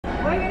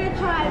we're gonna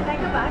try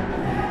Megabucks.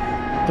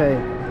 Okay.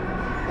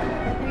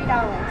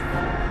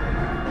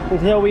 $3.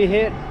 Until we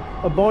hit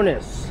a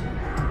bonus.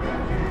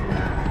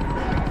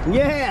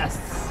 Yes!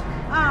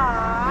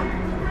 Aww.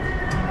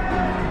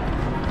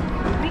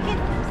 We can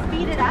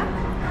speed it up.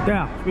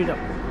 Yeah, speed up.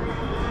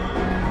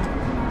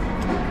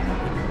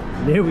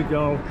 There we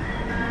go.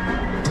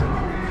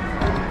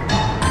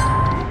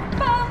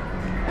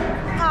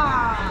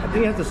 I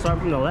think you have to start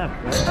from the left,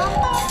 right?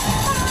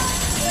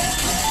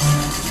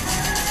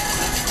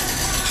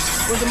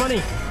 Where's the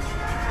money?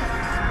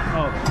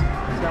 Oh,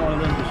 it's not one of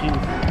those machines.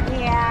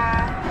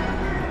 Yeah.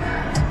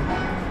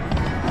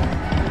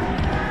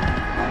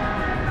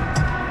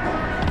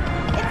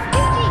 It's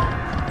stinky.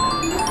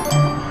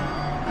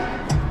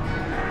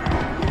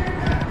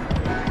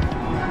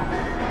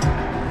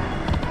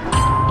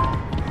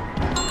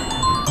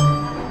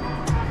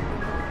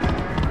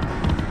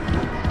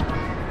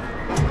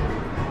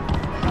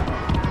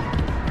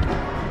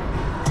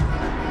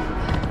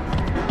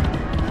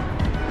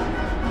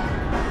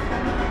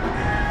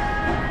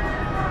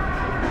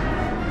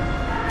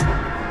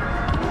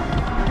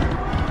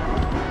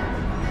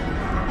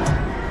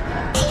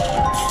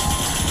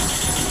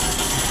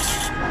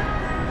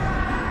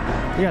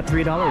 You got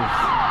 $3.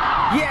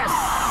 Yes!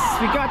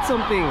 We got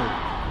something!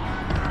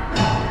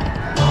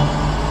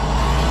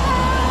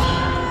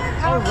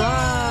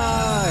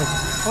 Alright!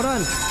 Hold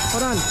on,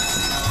 hold on.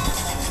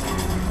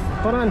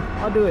 Hold on,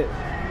 I'll do it.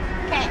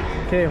 Okay.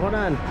 Okay, hold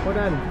on, hold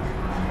on.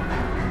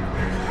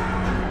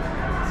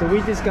 So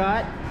we just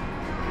got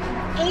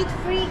 8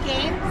 free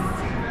games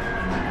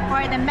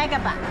for the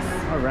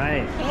Megabucks.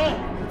 Alright. Okay.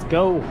 Let's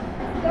go.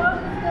 Let's go,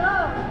 let's go.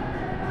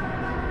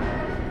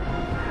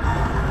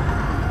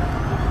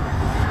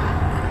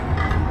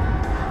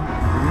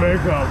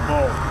 Mega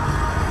Ball.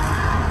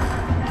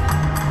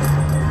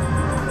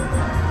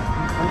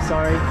 I'm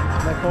sorry,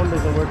 my phone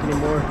doesn't work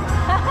anymore.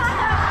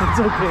 It's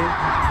okay.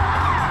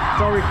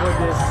 I'll record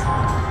this.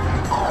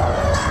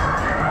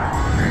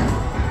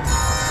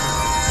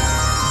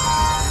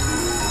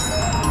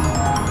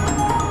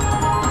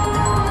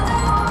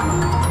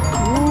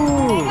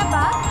 Ooh.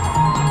 Megabucks.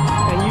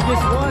 And you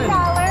just won. $3.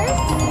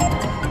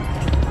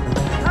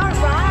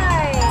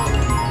 Alright.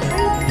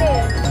 Free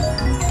spins.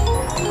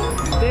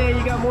 There,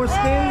 you got more spins?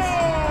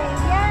 Hey,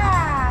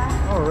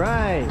 yeah.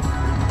 Alright.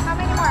 How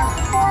many more?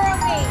 4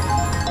 away.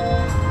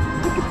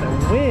 Look at the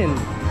win.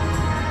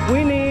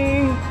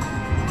 Winning.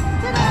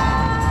 Ta-da!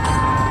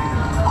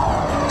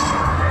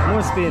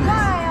 More spins.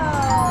 Wild.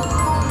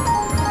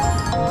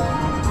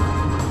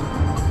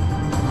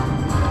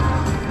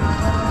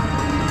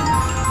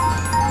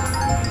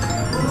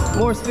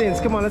 More spins.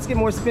 Come on, let's get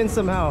more spins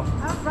somehow.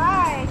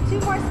 Alright, 2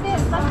 more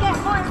spins. Let's get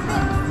more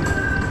spins.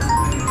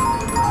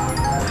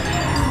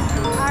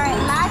 Alright,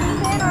 last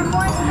spin or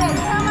more spins.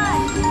 How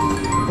much?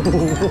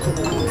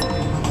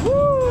 Woo,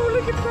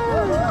 look at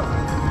that.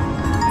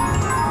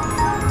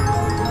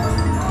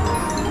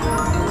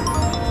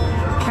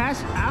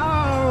 Cash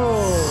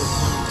out.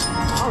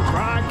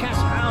 Alright, cash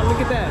out. Look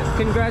at that.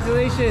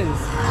 Congratulations.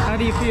 How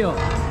do you feel?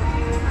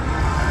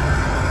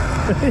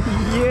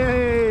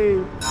 Yay.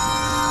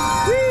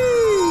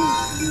 Whee.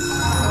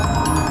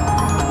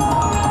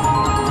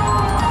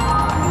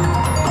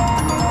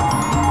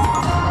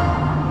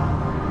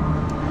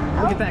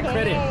 Look at that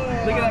credit.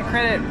 Look at that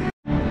credit.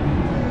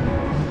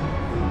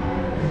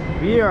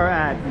 We are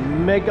at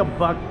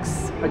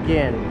Megabucks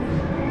again.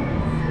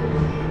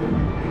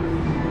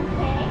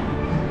 Okay.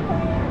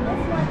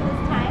 This one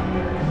this time.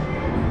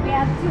 We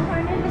have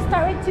 200. We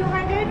start with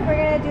 200. We're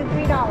gonna do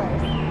 $3.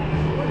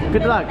 We'll do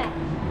Good luck. minimum.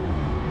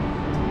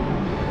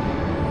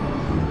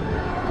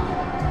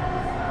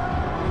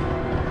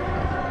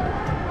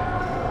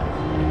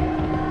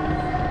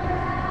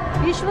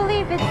 Usually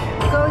if it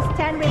goes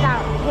 10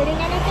 without hitting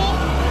anything.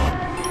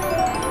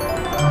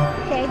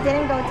 Okay, it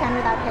didn't go 10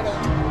 without hitting.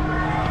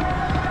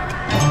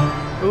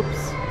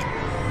 Oops.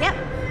 Yep.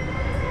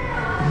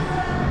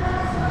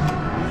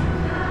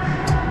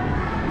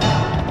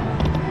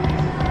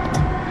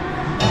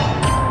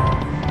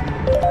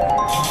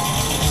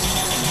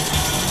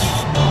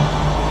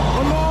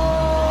 One more.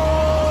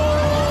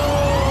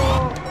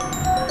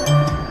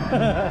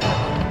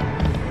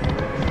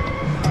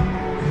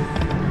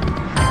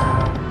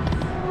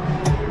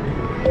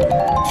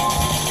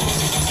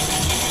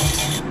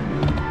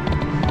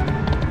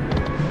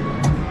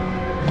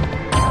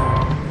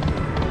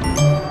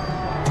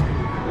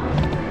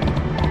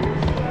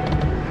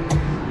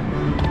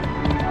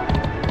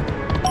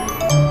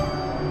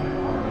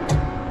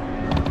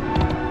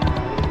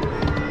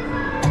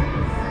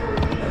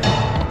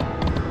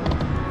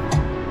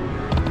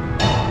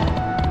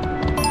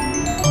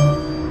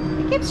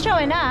 Keeps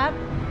showing up.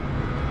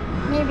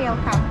 Maybe it'll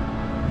come.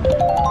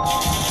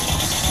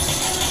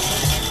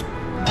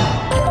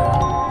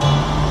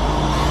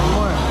 One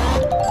more.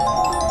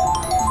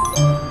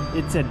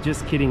 It said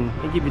just kidding.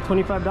 It gave you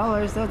 $25.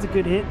 That was a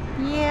good hit.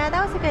 Yeah,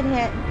 that was a good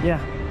hit. Yeah.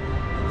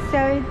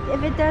 So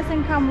if it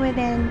doesn't come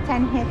within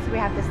 10 hits, we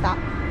have to stop.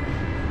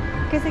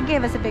 Because it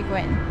gave us a big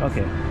win.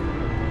 Okay.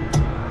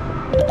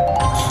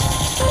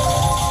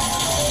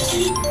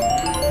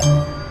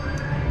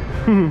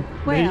 There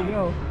Well. you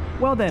go.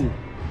 Well then.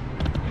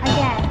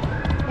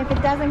 Again, if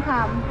it doesn't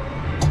come.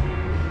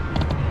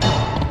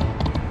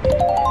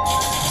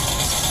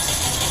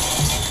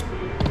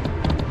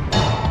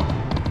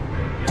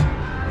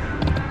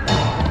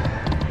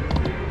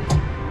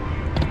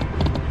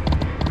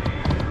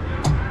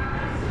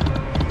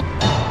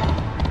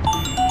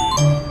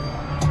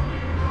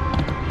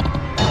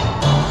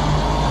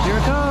 Here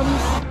it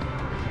comes.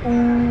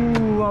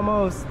 Ooh,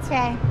 almost.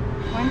 Okay,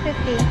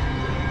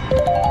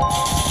 150.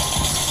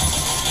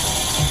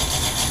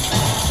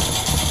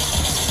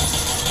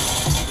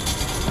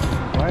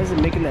 Why is it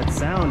making that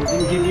sound? It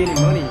didn't give you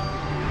any money.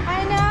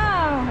 I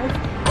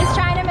know. It's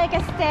trying to make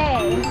us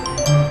stay.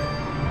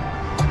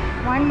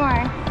 One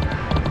more.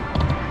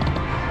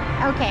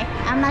 Okay,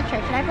 I'm not sure.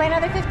 Should I play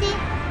another 50?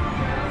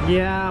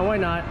 Yeah, why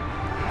not?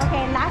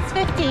 Okay, last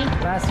 50.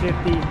 Last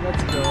 50.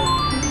 Let's go.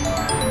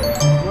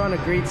 We're on a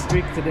great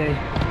streak today.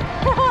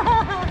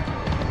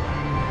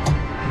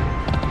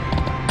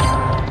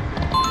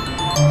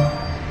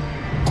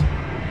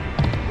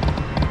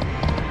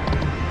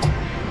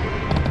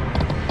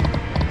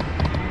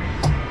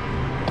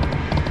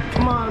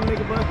 Come on,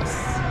 Megabucks.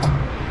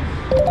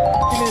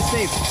 Give me the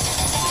safe.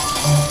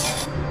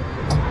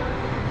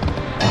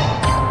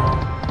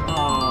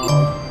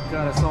 Oh,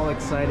 got us all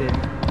excited.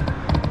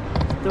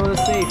 Throw the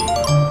safe.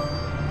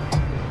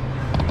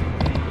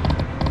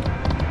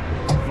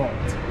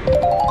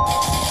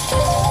 Vault.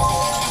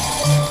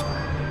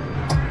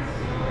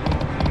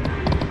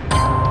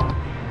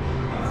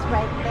 It's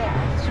right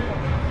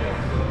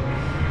there.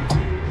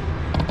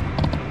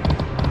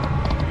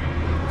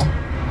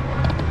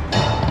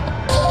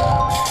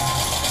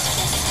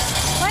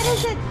 What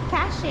is it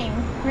caching,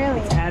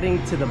 really?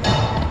 Adding to the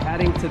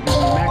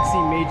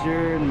maxi,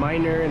 major, and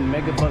minor, and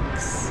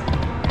megabucks.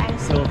 I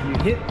see. So if you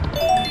hit,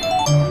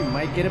 you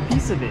might get a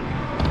piece of it.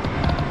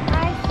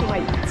 I see.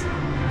 Might.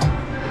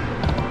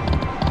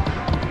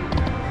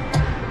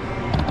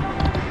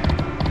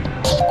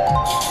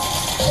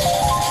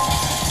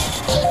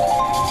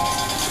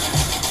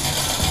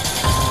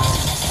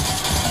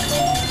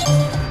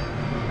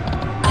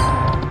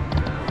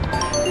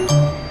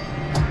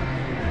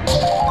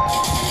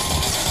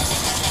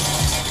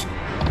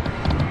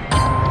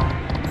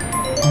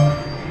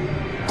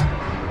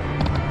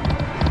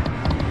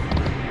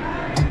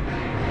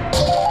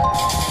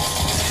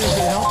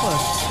 Doesn't help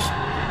us.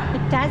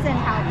 It doesn't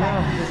help No,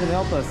 us. it doesn't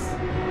help us.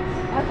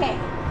 Okay,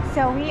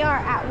 so we are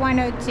at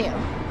 102.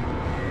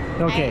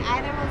 Okay, I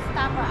either will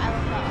stop or I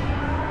will go.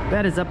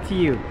 that is up to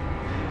you.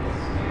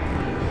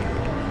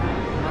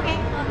 Okay,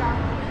 we'll go.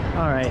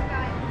 All right.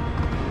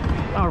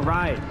 Go. All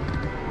right.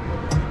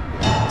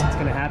 It's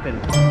gonna happen.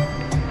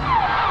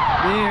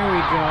 There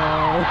we go.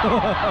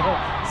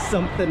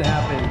 Something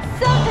happened.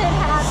 Something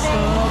happened.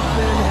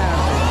 Something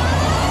happened.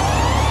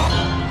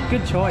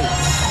 Good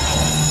choice.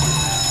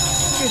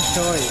 Good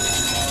choice.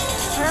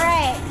 All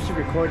right. You should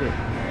record it.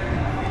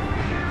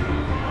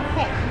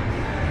 Okay.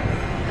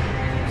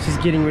 She's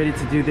getting ready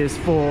to do this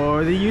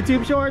for the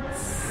YouTube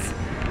Shorts.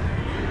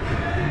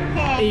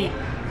 Okay. 8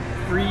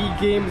 free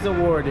games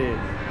awarded.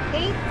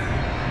 8.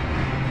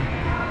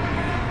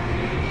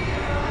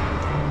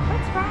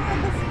 What's wrong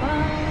with this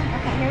phone?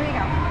 Okay, here we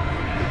go.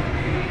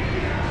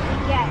 We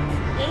get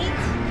 8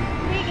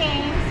 free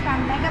games from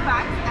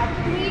Megabucks at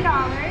 $3.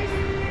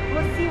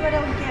 We'll see what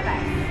it'll give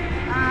us.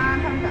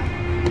 Come go.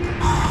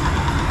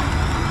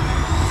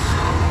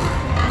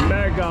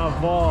 Mega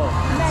Vault.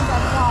 Mega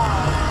Ball.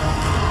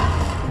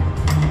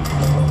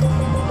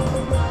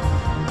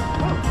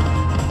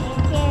 Oh,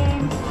 8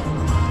 games.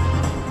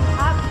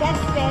 Up, dead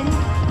spin.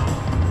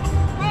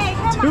 Hey,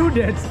 come on. 2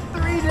 dead,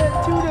 3 dead,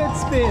 2 dead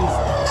spins,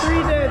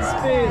 3 dead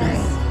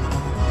spins.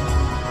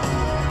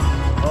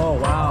 Oh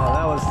wow,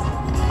 that was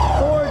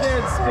 4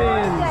 dead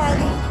spins. Dead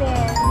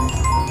spins.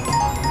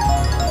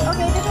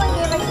 Okay, this one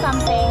gave us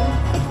something.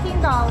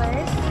 $16.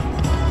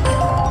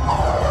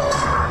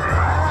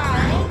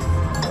 Alright.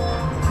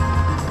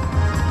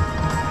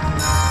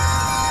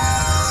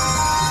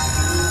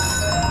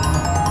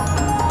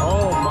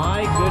 Oh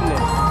my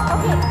goodness.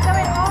 Okay, so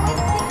it always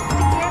seems to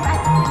give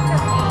us 6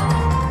 of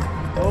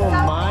 8. Oh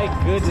my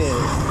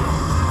goodness.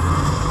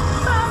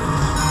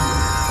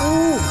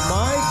 Oh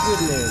my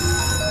goodness.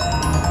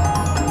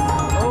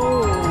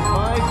 Oh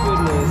my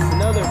goodness.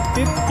 Another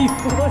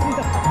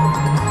 $51.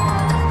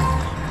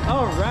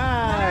 All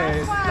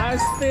right.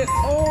 Last spin.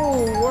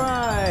 All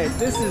right.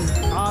 This is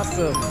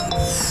awesome.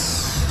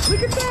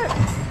 Look at that.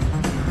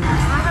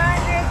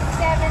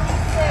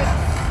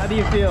 176. How do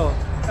you feel?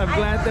 I'm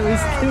glad that we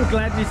good.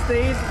 glad we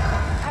stayed.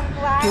 I'm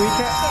glad. Can we we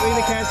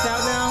gonna stayed. cash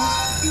out now?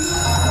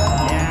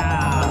 Yeah.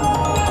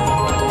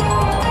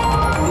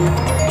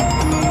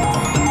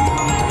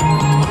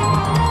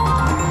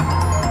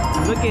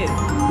 Look it,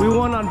 we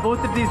won on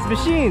both of these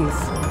machines.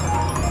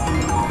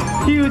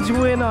 Huge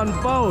win on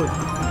both.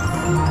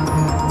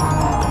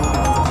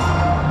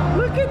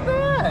 Look at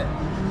that.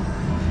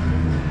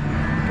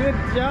 Good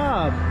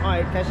job. All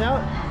right, cash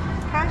out.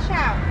 Cash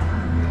out.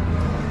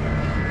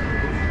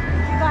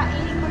 You got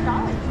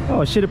 $84. Oh,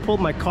 Oh, I should have pulled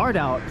my card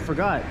out.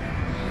 Forgot.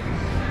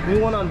 We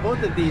won on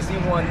both of these. You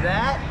won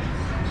that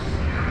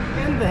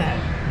and that.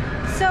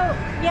 So,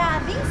 yeah,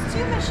 these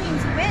two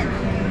machines win.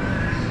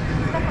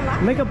 The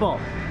Palazzo. Mega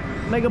Ball.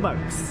 Mega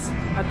Bucks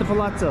at the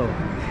Palazzo.